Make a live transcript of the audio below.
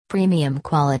Premium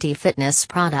quality fitness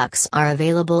products are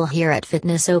available here at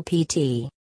Fitness OPT.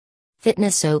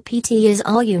 Fitness OPT is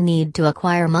all you need to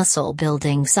acquire muscle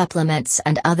building supplements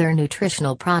and other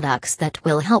nutritional products that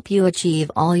will help you achieve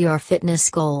all your fitness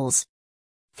goals.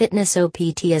 Fitness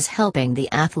OPT is helping the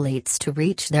athletes to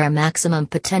reach their maximum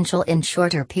potential in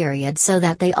shorter periods so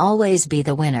that they always be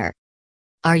the winner.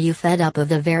 Are you fed up of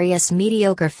the various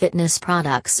mediocre fitness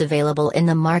products available in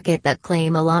the market that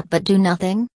claim a lot but do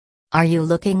nothing? Are you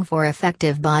looking for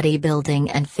effective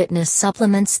bodybuilding and fitness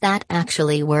supplements that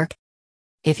actually work?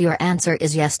 If your answer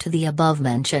is yes to the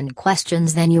above-mentioned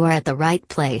questions, then you are at the right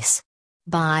place.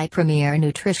 Buy premier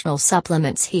nutritional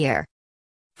supplements here.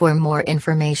 For more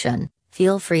information,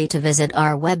 feel free to visit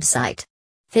our website,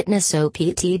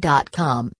 fitnessopt.com.